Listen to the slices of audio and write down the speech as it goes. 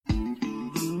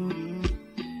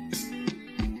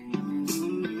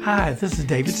Hi, this is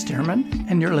David Stearman,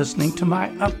 and you're listening to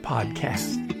my Up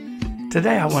podcast.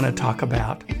 Today I want to talk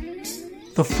about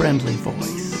the friendly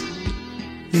voice.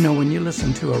 You know, when you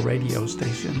listen to a radio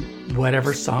station,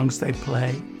 whatever songs they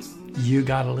play, you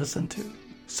got to listen to.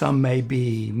 Some may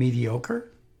be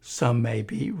mediocre, some may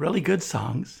be really good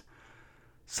songs.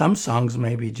 Some songs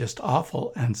may be just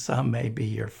awful, and some may be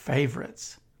your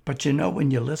favorites. But you know,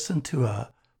 when you listen to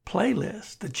a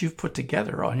playlist that you've put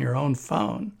together on your own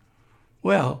phone,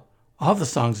 well, all the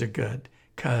songs are good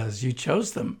because you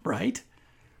chose them, right?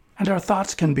 And our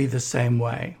thoughts can be the same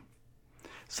way.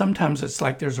 Sometimes it's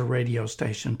like there's a radio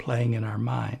station playing in our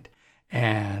mind,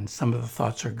 and some of the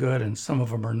thoughts are good and some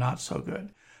of them are not so good.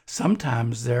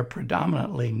 Sometimes they're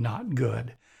predominantly not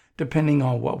good, depending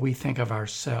on what we think of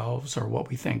ourselves or what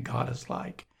we think God is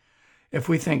like. If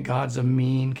we think God's a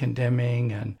mean,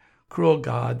 condemning, and cruel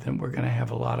God, then we're going to have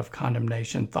a lot of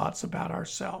condemnation thoughts about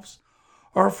ourselves.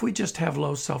 Or if we just have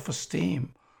low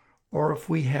self-esteem, or if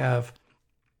we have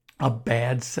a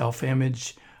bad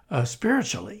self-image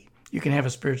spiritually. You can have a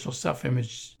spiritual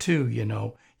self-image too, you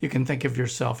know. You can think of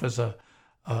yourself as a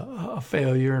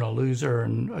failure and a loser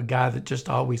and a guy that just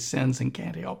always sins and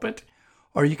can't help it.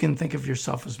 Or you can think of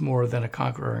yourself as more than a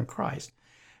conqueror in Christ.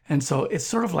 And so it's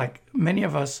sort of like many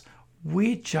of us,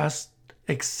 we just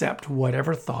accept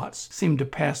whatever thoughts seem to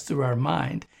pass through our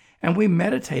mind. And we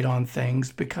meditate on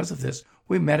things because of this.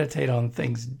 We meditate on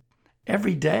things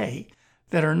every day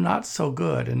that are not so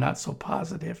good and not so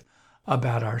positive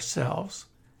about ourselves.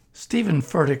 Stephen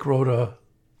Furtick wrote a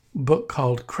book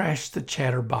called Crash the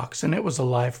Chatterbox, and it was a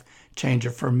life changer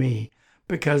for me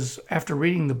because after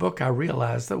reading the book, I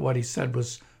realized that what he said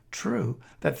was true,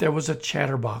 that there was a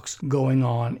chatterbox going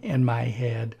on in my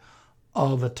head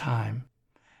all the time.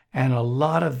 And a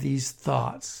lot of these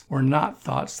thoughts were not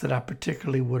thoughts that I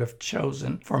particularly would have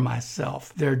chosen for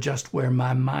myself. They're just where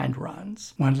my mind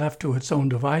runs when left to its own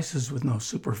devices with no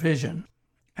supervision.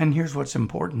 And here's what's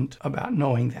important about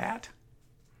knowing that.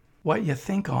 What you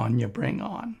think on, you bring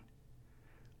on.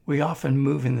 We often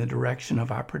move in the direction of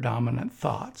our predominant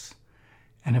thoughts.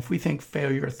 And if we think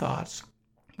failure thoughts,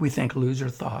 we think loser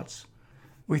thoughts,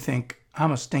 we think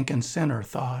I'm a stinking sinner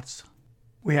thoughts,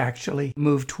 we actually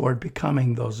move toward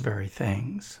becoming those very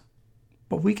things.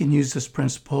 But we can use this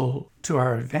principle to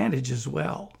our advantage as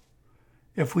well.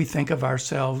 If we think of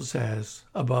ourselves as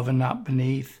above and not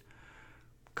beneath,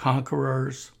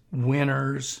 conquerors,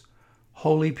 winners,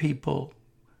 holy people,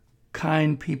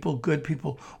 kind people, good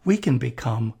people, we can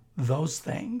become those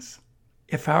things.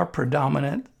 If our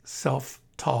predominant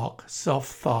self-talk,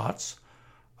 self-thoughts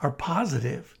are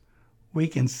positive, we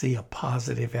can see a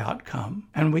positive outcome,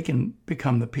 and we can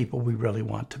become the people we really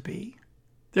want to be.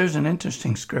 There's an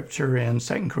interesting scripture in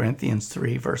 2 Corinthians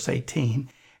 3, verse 18,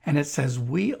 and it says,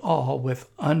 "We all with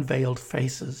unveiled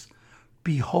faces,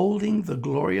 beholding the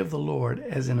glory of the Lord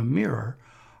as in a mirror,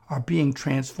 are being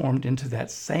transformed into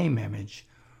that same image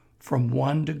from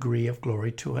one degree of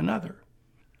glory to another."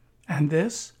 And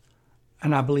this,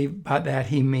 and I believe by that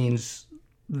he means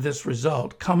this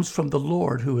result, comes from the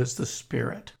Lord who is the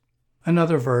Spirit.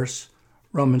 Another verse,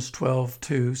 Romans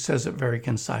 12:2, says it very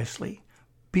concisely.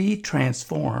 Be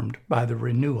transformed by the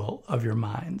renewal of your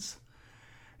minds.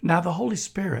 Now the Holy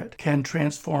Spirit can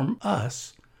transform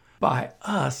us by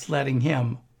us letting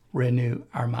him renew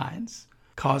our minds.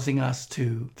 Causing us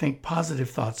to think positive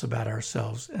thoughts about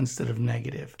ourselves instead of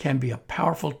negative can be a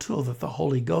powerful tool that the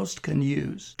Holy Ghost can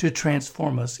use to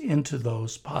transform us into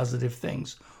those positive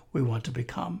things we want to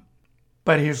become.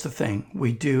 But here's the thing,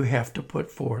 we do have to put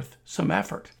forth some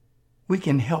effort. We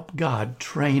can help God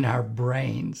train our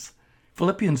brains.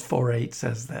 Philippians 4:8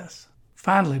 says this,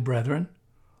 "Finally, brethren,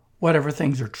 whatever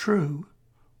things are true,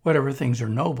 whatever things are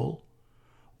noble,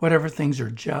 whatever things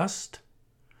are just,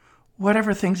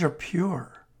 whatever things are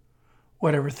pure,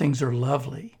 whatever things are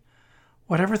lovely,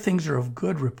 whatever things are of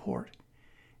good report,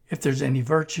 if there's any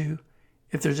virtue,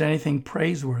 if there's anything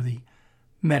praiseworthy,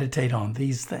 meditate on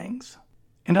these things."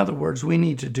 In other words, we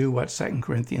need to do what 2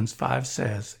 Corinthians 5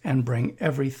 says and bring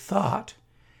every thought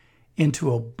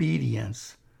into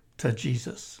obedience to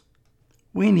Jesus.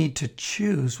 We need to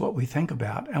choose what we think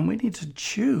about, and we need to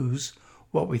choose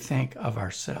what we think of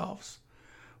ourselves.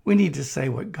 We need to say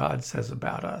what God says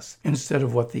about us instead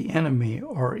of what the enemy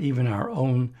or even our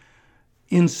own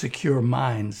insecure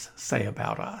minds say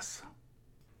about us.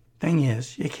 Thing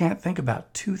is, you can't think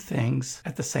about two things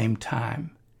at the same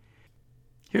time.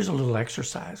 Here's a little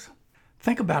exercise.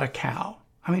 Think about a cow.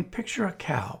 Picture a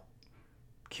cow.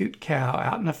 Cute cow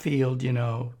out in the field,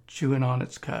 chewing on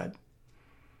its cud.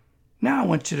 Now I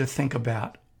want you to think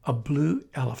about a blue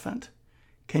elephant.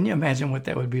 Can you imagine what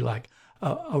that would be like?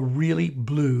 A really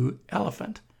blue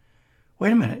elephant.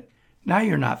 Wait a minute. Now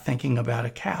you're not thinking about a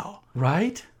cow,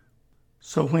 right?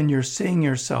 So when you're seeing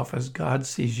yourself as God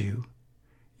sees you,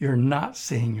 you're not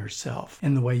seeing yourself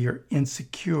in the way your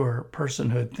insecure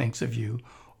personhood thinks of you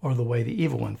or the way the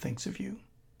evil one thinks of you.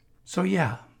 So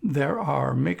yeah, there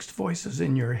are mixed voices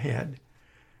in your head.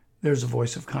 There's a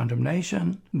voice of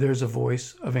condemnation. There's a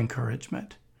voice of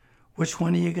encouragement. Which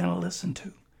one are you going to listen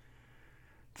to?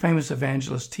 Famous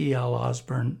evangelist T.L.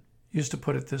 Osborne used to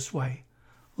put it this way: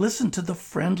 listen to the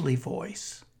friendly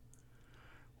voice.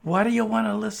 Why do you want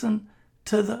to listen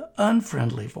to the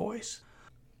unfriendly voice?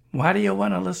 Why do you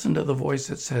want to listen to the voice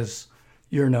that says,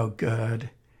 you're no good,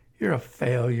 you're a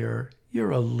failure,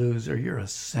 you're a loser, you're a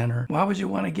sinner? Why would you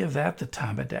want to give that the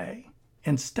time of day?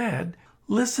 Instead,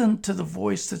 listen to the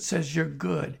voice that says you're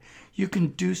good, you can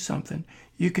do something,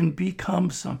 you can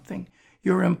become something,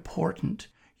 you're important,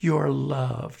 you're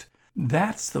loved.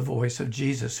 That's the voice of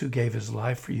Jesus, who gave his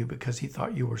life for you because he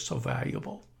thought you were so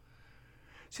valuable.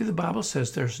 See, the Bible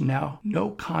says there's now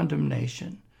no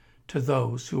condemnation to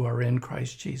those who are in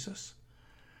Christ Jesus.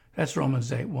 That's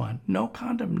Romans 8:1. No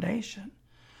condemnation.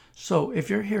 So if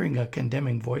you're hearing a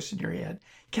condemning voice in your head,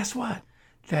 guess what?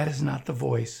 That is not the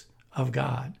voice of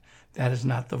God. That is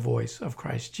not the voice of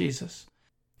Christ Jesus.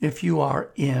 If you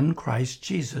are in Christ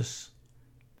Jesus,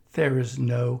 there is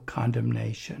no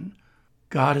condemnation.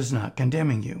 God is not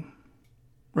condemning you.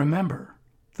 Remember,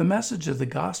 the message of the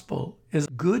gospel is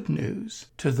good news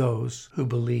to those who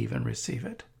believe and receive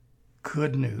it.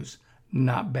 Good news,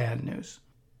 not bad news.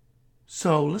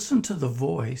 So listen to the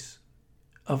voice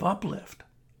of uplift,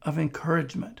 of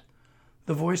encouragement,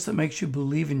 the voice that makes you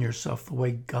believe in yourself the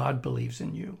way God believes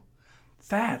in you.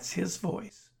 That's his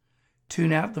voice.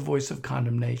 Tune out the voice of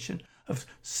condemnation, of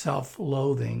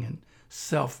self-loathing and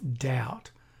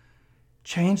self-doubt.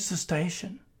 Change the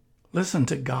station. Listen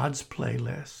to God's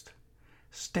playlist.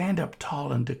 Stand up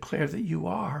tall and declare that you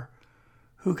are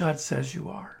who God says you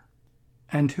are.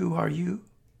 And who are you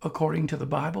according to the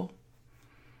Bible?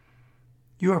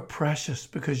 You are precious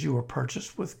because you were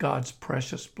purchased with God's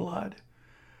precious blood.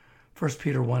 1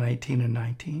 Peter 1:18 and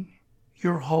 19.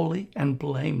 You're holy and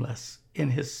blameless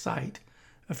in his sight.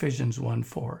 Ephesians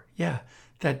 1:4. Yeah,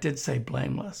 that did say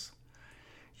blameless.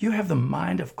 You have the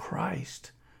mind of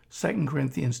Christ. 2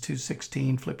 Corinthians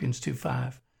 2:16, Philippians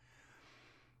 2:5.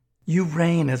 You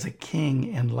reign as a king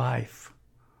in life.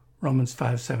 Romans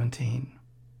 5:17.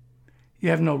 You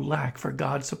have no lack, for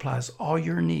God supplies all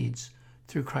your needs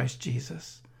through Christ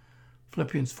Jesus.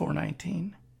 Philippians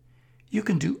 4:19. You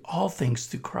can do all things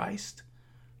through Christ.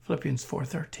 Philippians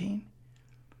 4:13.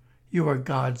 You are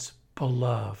God's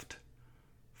beloved.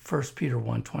 1 Peter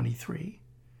 1:23.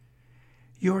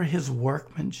 You are his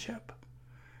workmanship,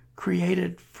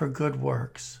 created for good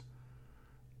works.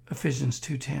 Ephesians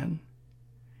 2:10.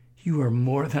 You are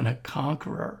more than a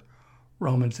conqueror.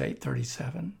 Romans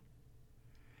 8:37.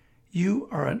 You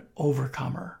are an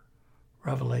overcomer.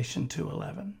 Revelation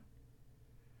 2:11.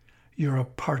 You're a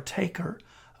partaker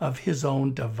of his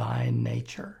own divine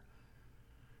nature.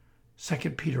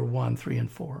 2 Peter 1:3 and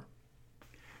 4.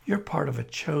 You're part of a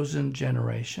chosen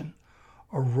generation,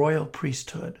 a royal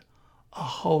priesthood, a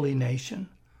holy nation.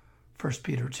 1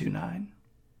 Peter 2:9.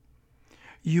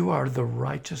 You are the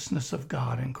righteousness of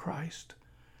God in Christ.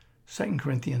 2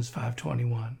 Corinthians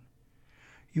 5:21.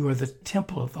 You are the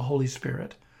temple of the Holy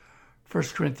Spirit.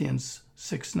 1 Corinthians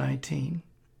 6:19.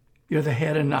 You're the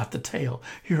head and not the tail.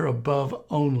 You're above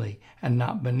only and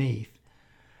not beneath.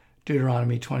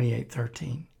 Deuteronomy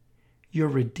 28:13. You're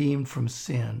redeemed from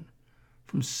sin,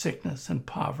 from sickness and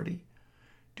poverty.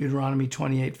 Deuteronomy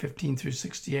 28:15 through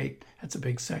 68. That's a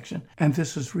big section. And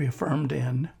this is reaffirmed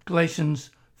in Galatians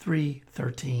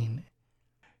 3:13.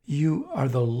 You are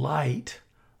the light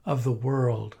of the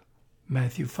world.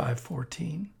 Matthew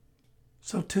 5:14.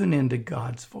 So tune into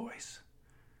God's voice.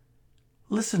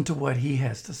 Listen to what he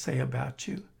has to say about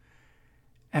you.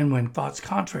 And when thoughts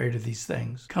contrary to these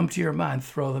things come to your mind,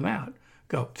 throw them out.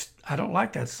 Go, I don't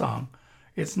like that song.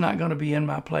 It's not going to be in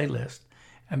my playlist.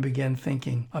 And begin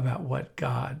thinking about what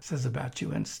God says about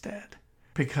you instead.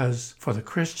 Because for the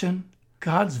Christian,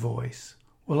 God's voice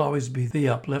will always be the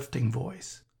uplifting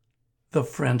voice, the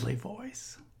friendly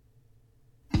voice.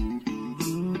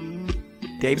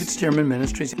 David Stearman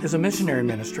Ministries is a missionary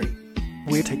ministry.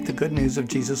 We take the good news of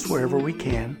Jesus wherever we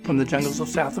can, from the jungles of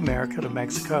South America to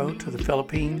Mexico to the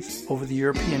Philippines, over the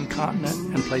European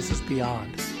continent, and places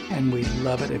beyond. And we'd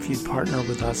love it if you'd partner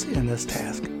with us in this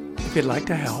task. If you'd like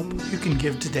to help, you can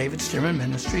give to David Stearman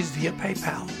Ministries via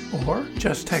PayPal, or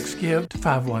just text GIVE to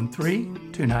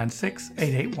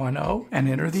 513-296-8810 and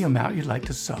enter the amount you'd like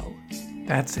to sow.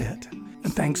 That's it.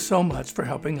 And thanks so much for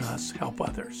helping us help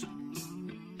others.